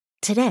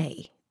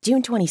Today,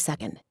 June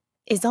 22nd,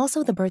 is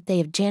also the birthday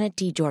of Janet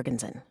D.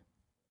 Jorgensen.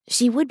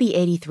 She would be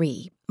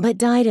 83, but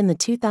died in the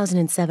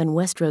 2007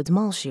 Westroads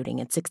Mall shooting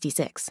at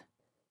 66.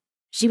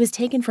 She was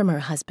taken from her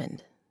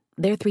husband,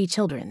 their 3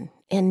 children,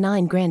 and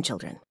 9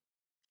 grandchildren.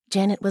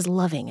 Janet was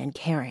loving and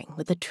caring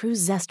with a true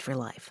zest for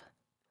life.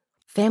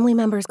 Family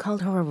members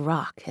called her a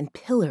rock and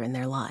pillar in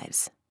their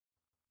lives.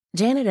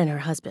 Janet and her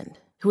husband,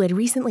 who had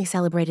recently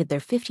celebrated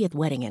their 50th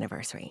wedding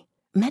anniversary,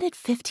 met at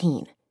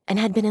 15 and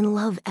had been in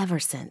love ever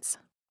since.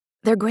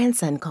 Their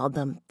grandson called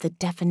them the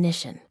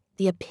definition,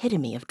 the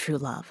epitome of true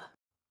love.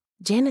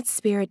 Janet's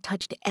spirit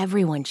touched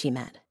everyone she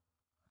met.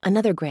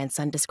 Another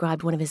grandson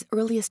described one of his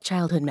earliest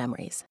childhood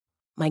memories,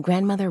 my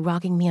grandmother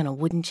rocking me on a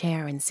wooden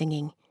chair and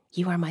singing,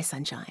 "You Are My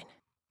Sunshine."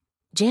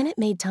 Janet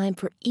made time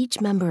for each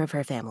member of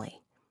her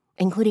family,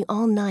 including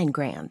all 9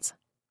 grands.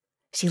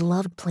 She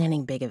loved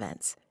planning big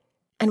events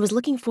and was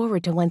looking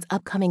forward to one's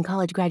upcoming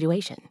college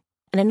graduation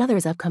and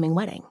another's upcoming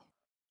wedding.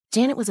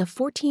 Janet was a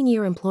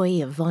 14-year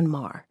employee of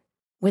Maur,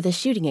 where the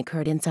shooting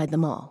occurred inside the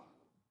mall.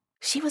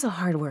 She was a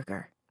hard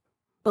worker,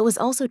 but was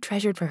also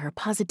treasured for her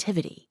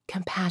positivity,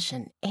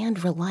 compassion,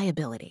 and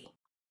reliability.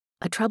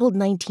 A troubled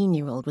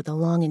 19-year-old with a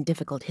long and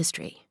difficult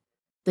history,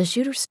 the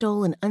shooter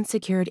stole an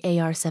unsecured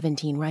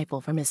AR-17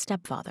 rifle from his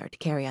stepfather to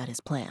carry out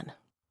his plan.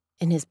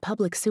 In his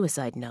public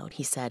suicide note,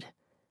 he said,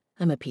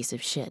 "I'm a piece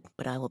of shit,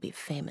 but I will be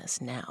famous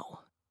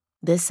now."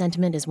 This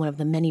sentiment is one of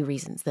the many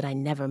reasons that I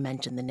never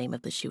mention the name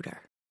of the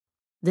shooter.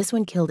 This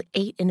one killed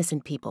 8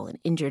 innocent people and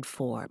injured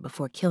 4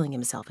 before killing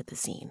himself at the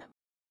scene.